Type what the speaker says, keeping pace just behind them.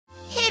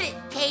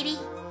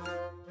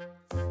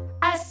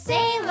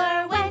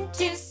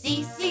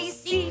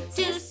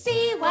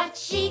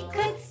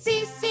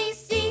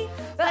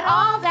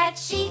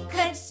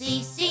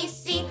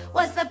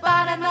the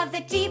bottom of the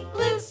deep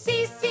blue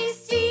sea, sea,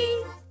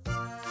 sea.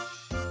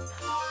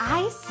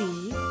 I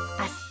see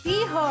a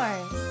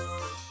seahorse.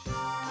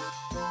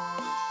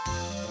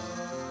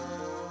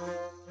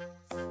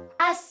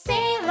 A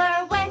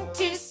sailor went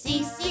to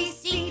sea, sea,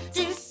 sea,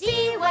 to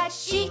see what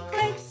she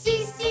could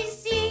see, see,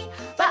 see.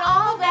 But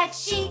all that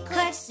she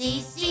could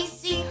see, see,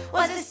 see,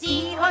 was a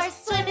seahorse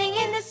swimming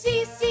in the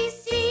sea, sea,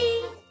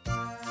 sea.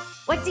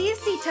 What do you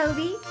see,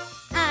 Tobee?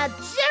 A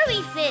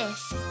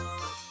jellyfish.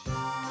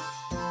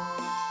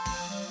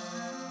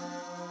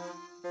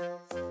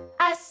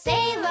 A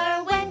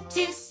sailor went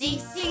to sea,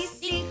 sea,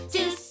 sea,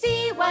 to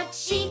see what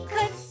she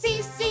could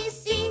see, see,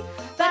 see.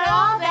 But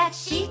all that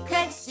she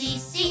could see,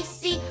 see,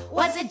 see,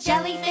 was a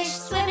jellyfish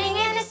swimming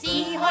and a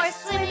seahorse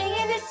swimming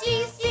in the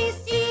sea, sea,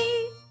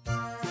 sea.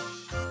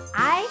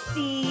 I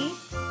see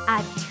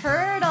a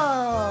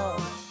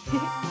turtle.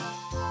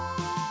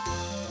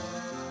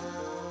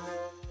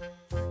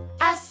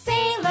 A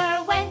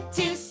sailor went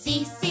to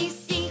sea, sea,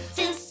 sea,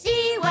 to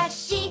see what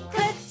she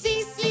could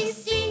see, see,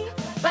 see.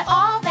 But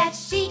all that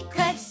she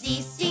could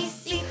see, see,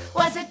 see,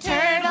 was a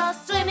turtle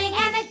swimming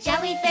and a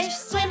jellyfish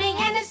swimming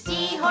and a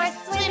seahorse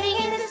swimming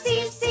in the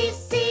sea, sea,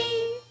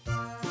 sea.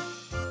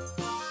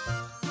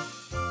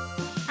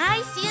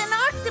 I see an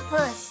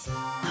octopus.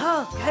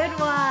 Oh, good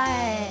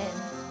one.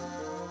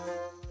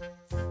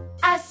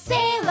 A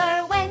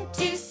sailor went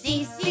to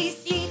sea, sea,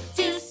 sea,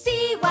 to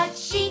see what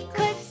she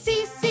could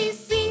see, see,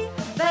 see.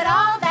 But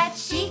all that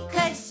she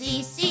could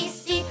see, see,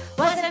 see,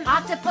 was an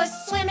octopus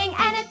swimming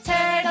and a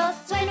turtle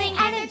swimming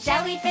and a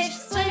jellyfish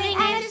swimming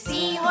and a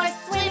seahorse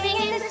swimming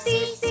in the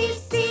sea, sea,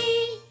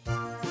 sea.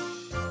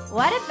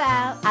 What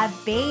about a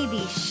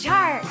baby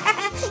shark?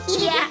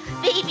 Yeah,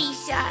 baby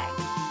shark.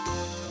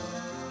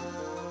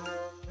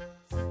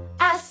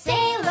 A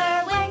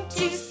sailor went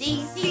to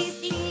sea, sea,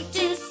 sea,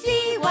 to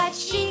see what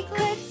she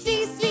could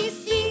see, see,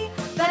 see.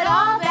 But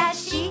all that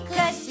she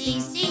could see,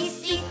 see,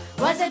 see,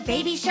 was a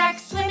baby shark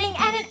swimming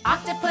and an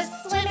octopus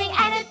swimming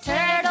and a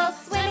turtle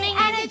swimming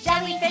and a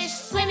jellyfish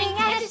swimming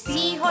and a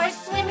seahorse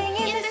swimming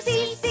in the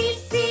sea, sea,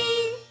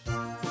 sea.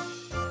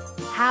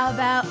 How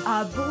about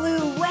a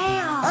blue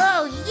whale?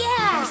 Oh,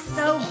 yeah. They're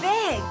so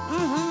big.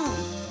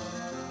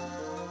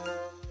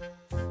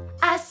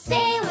 A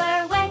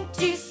sailor went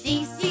to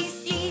sea, sea,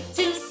 sea,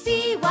 to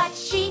see what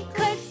she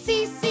could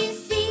see, see,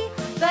 see.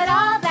 But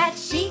all that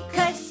she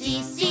could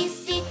see, see,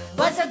 see,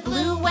 was a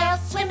blue whale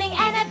swimming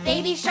and a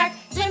baby shark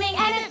swimming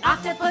and an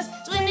octopus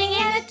swimming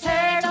and a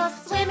turtle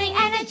swimming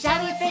and a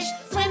jellyfish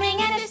swimming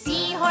and a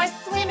seahorse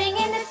swimming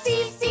in the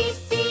sea, sea,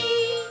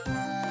 sea.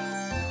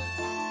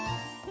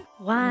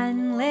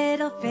 One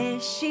little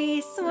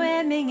fishy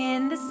swimming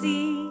in the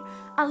sea.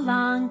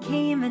 Along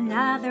came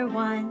another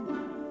one.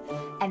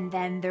 And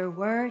then there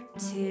were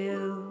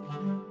two.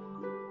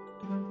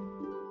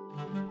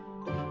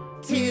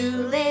 Two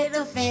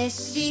little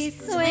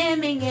fishies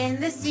swimming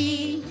in the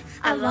sea.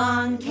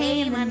 Along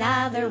came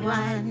another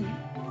one.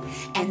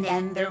 And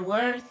then there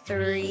were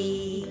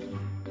three.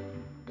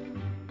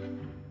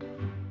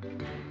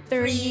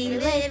 Three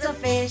little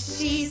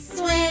fishies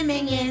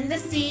swimming in the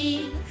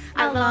sea.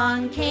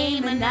 Along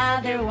came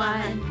another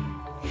one.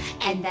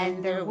 And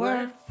then there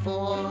were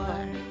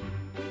four.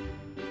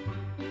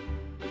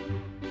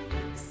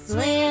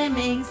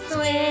 Swimming,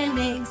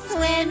 swimming,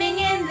 swimming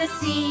in the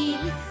sea.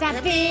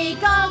 That big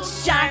old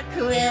shark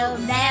will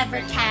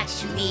never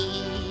catch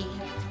me.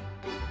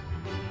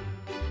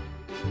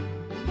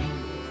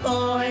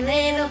 Four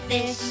little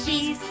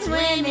fishies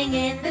swimming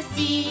in the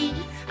sea.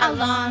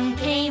 Along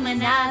came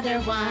another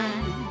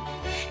one.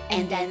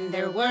 And then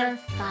there were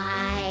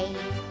five.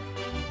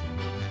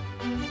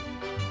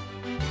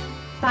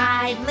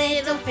 Five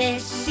little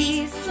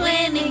fishies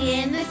swimming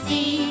in the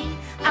sea.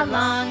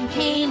 Along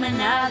came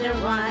another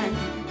one.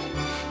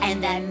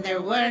 And then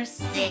there were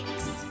six.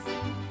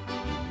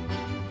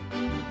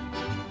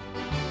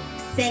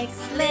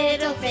 Six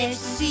little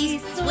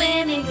fishies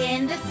swimming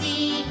in the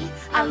sea.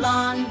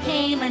 Along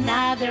came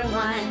another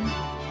one.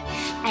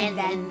 And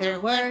then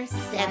there were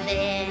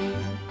seven.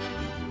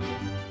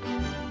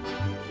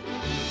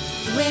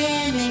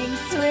 Swimming,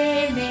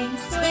 swimming,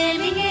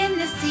 swimming in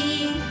the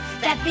sea.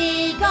 That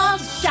big old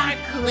shark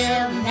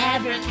will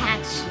never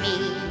catch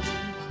me.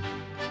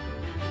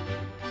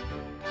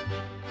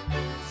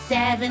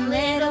 Seven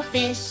little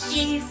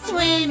fishies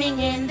swimming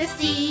in the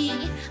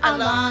sea.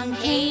 Along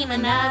came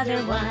another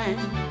one.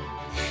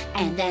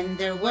 And then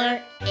there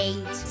were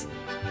eight.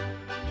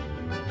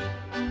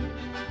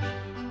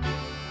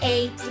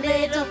 Eight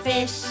little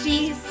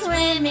fishies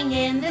swimming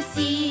in the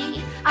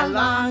sea.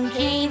 Along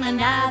came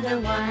another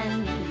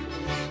one.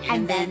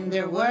 And then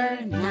there were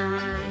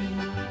nine.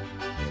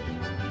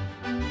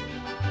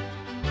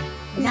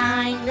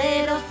 Nine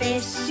little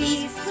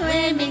fishies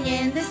swimming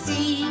in the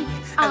sea.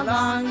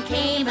 Along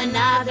came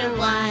another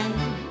one.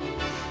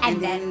 And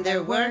then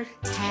there were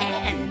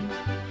 10.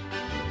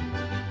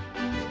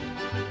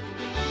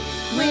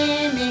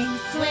 Swimming,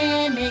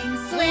 swimming,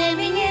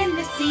 swimming in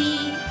the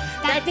sea.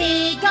 That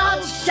big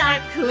old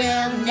shark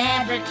will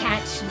never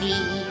catch me.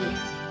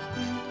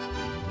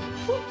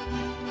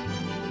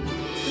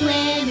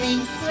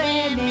 Swimming,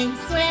 swimming,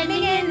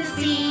 swimming in the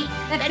sea.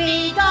 That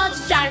big old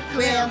shark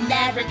will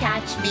never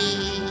catch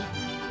me.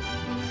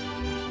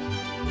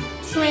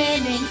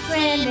 Swimming,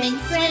 swimming,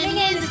 swimming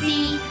in the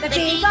sea. The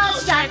big old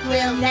shark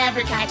will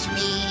never catch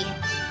me.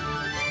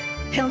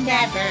 He'll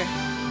never,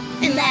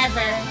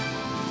 never,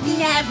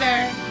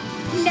 never,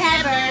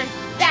 never.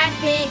 That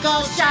big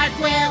old shark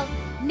will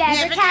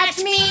never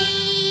catch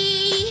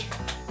me.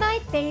 My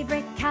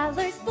favorite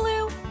color's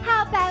blue.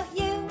 How about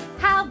you?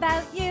 How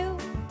about you?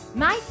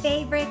 My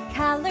favorite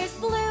color's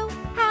blue.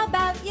 How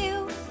about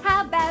you?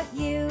 How about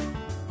you?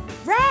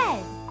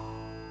 Red.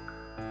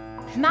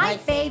 My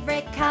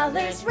favorite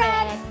color's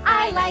red.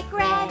 I like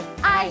red.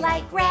 I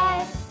like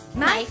red.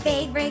 My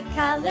favorite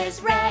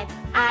color's red.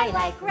 I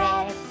like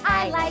red.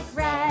 I like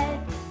red.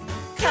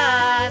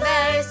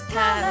 Colors,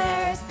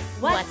 colors.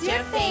 What's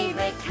your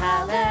favorite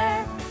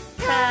color?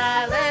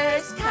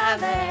 Colors,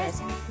 colors.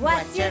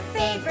 What's your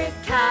favorite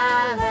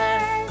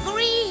color?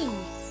 Green.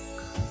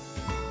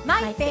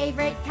 My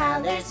favorite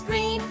color's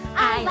green.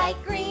 I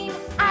like green.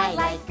 I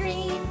like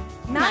green.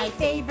 My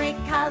favorite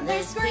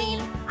color's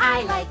green.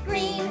 I like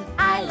green.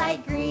 I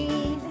like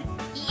green.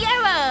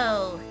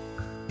 Yellow.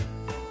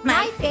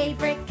 My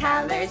favorite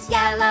color's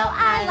yellow.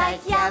 I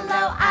like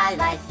yellow. I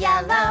like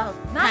yellow.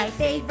 My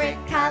favorite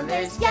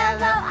color's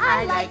yellow.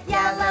 I like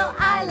yellow.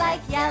 I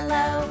like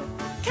yellow.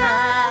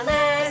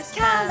 Colors,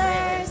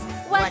 colors.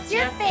 What's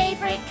your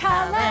favorite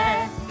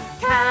color?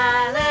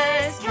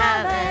 Colors,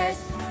 colors.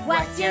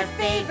 What's your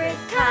favorite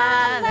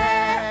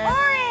color?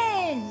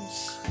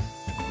 Orange!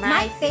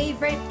 My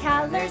favorite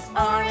color's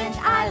orange.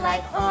 I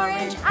like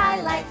orange. I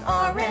like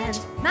orange.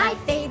 My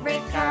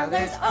favorite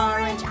color's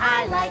orange.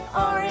 I like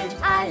orange.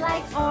 I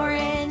like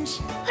orange.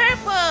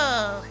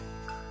 Purple.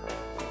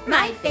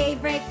 My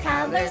favorite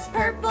color's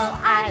purple.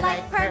 I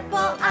like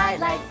purple. I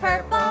like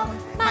purple.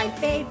 My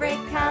favorite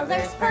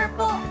color's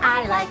purple.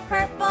 I like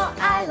purple.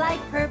 I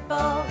like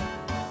purple.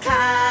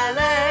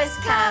 Colors,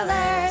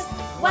 colors.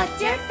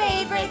 What's your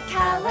favorite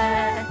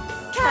color?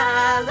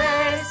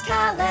 Colors,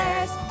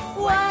 colors.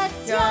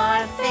 What's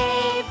your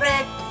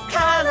favorite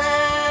color?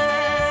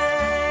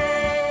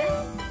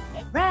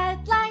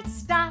 Red light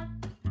stop,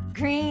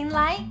 green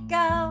light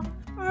go.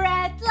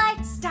 Red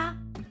light stop,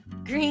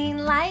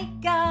 green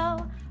light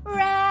go.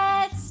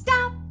 Red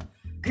stop,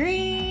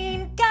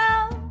 green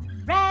go.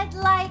 Red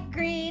light,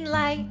 green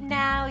light,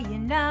 now you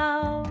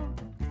know.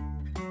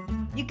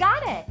 You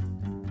got it.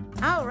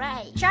 All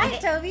right. Try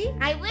it, Tobee.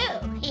 I will.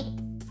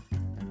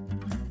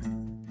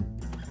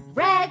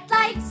 Red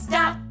light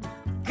stop,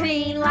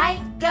 green light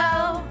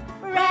go.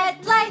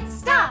 Red light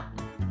stop,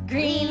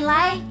 green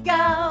light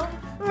go.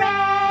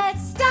 Red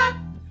stop,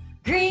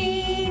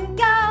 green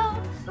go.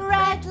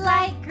 Red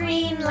light,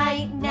 green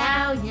light,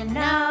 now you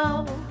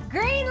know.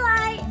 Green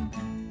light.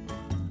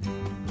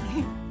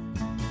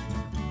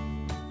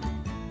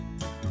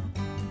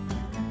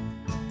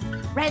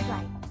 Red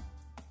light.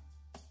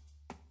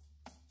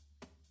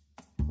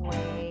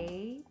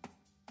 Wait.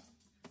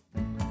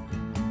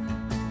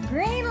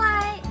 Green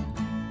light.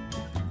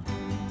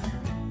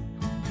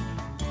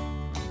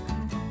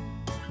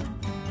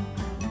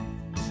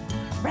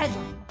 Red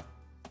light.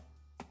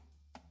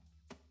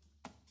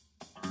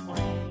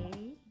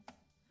 Wait.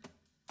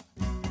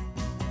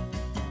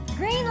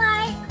 Green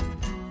light.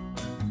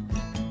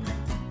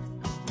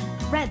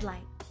 Red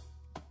light.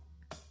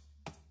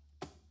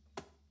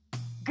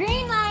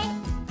 Green light.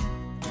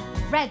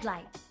 Red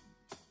light.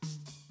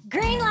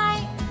 Green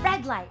light.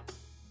 Red light.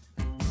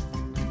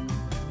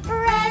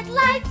 Red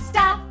light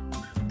stop.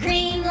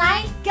 Green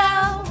light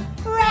go.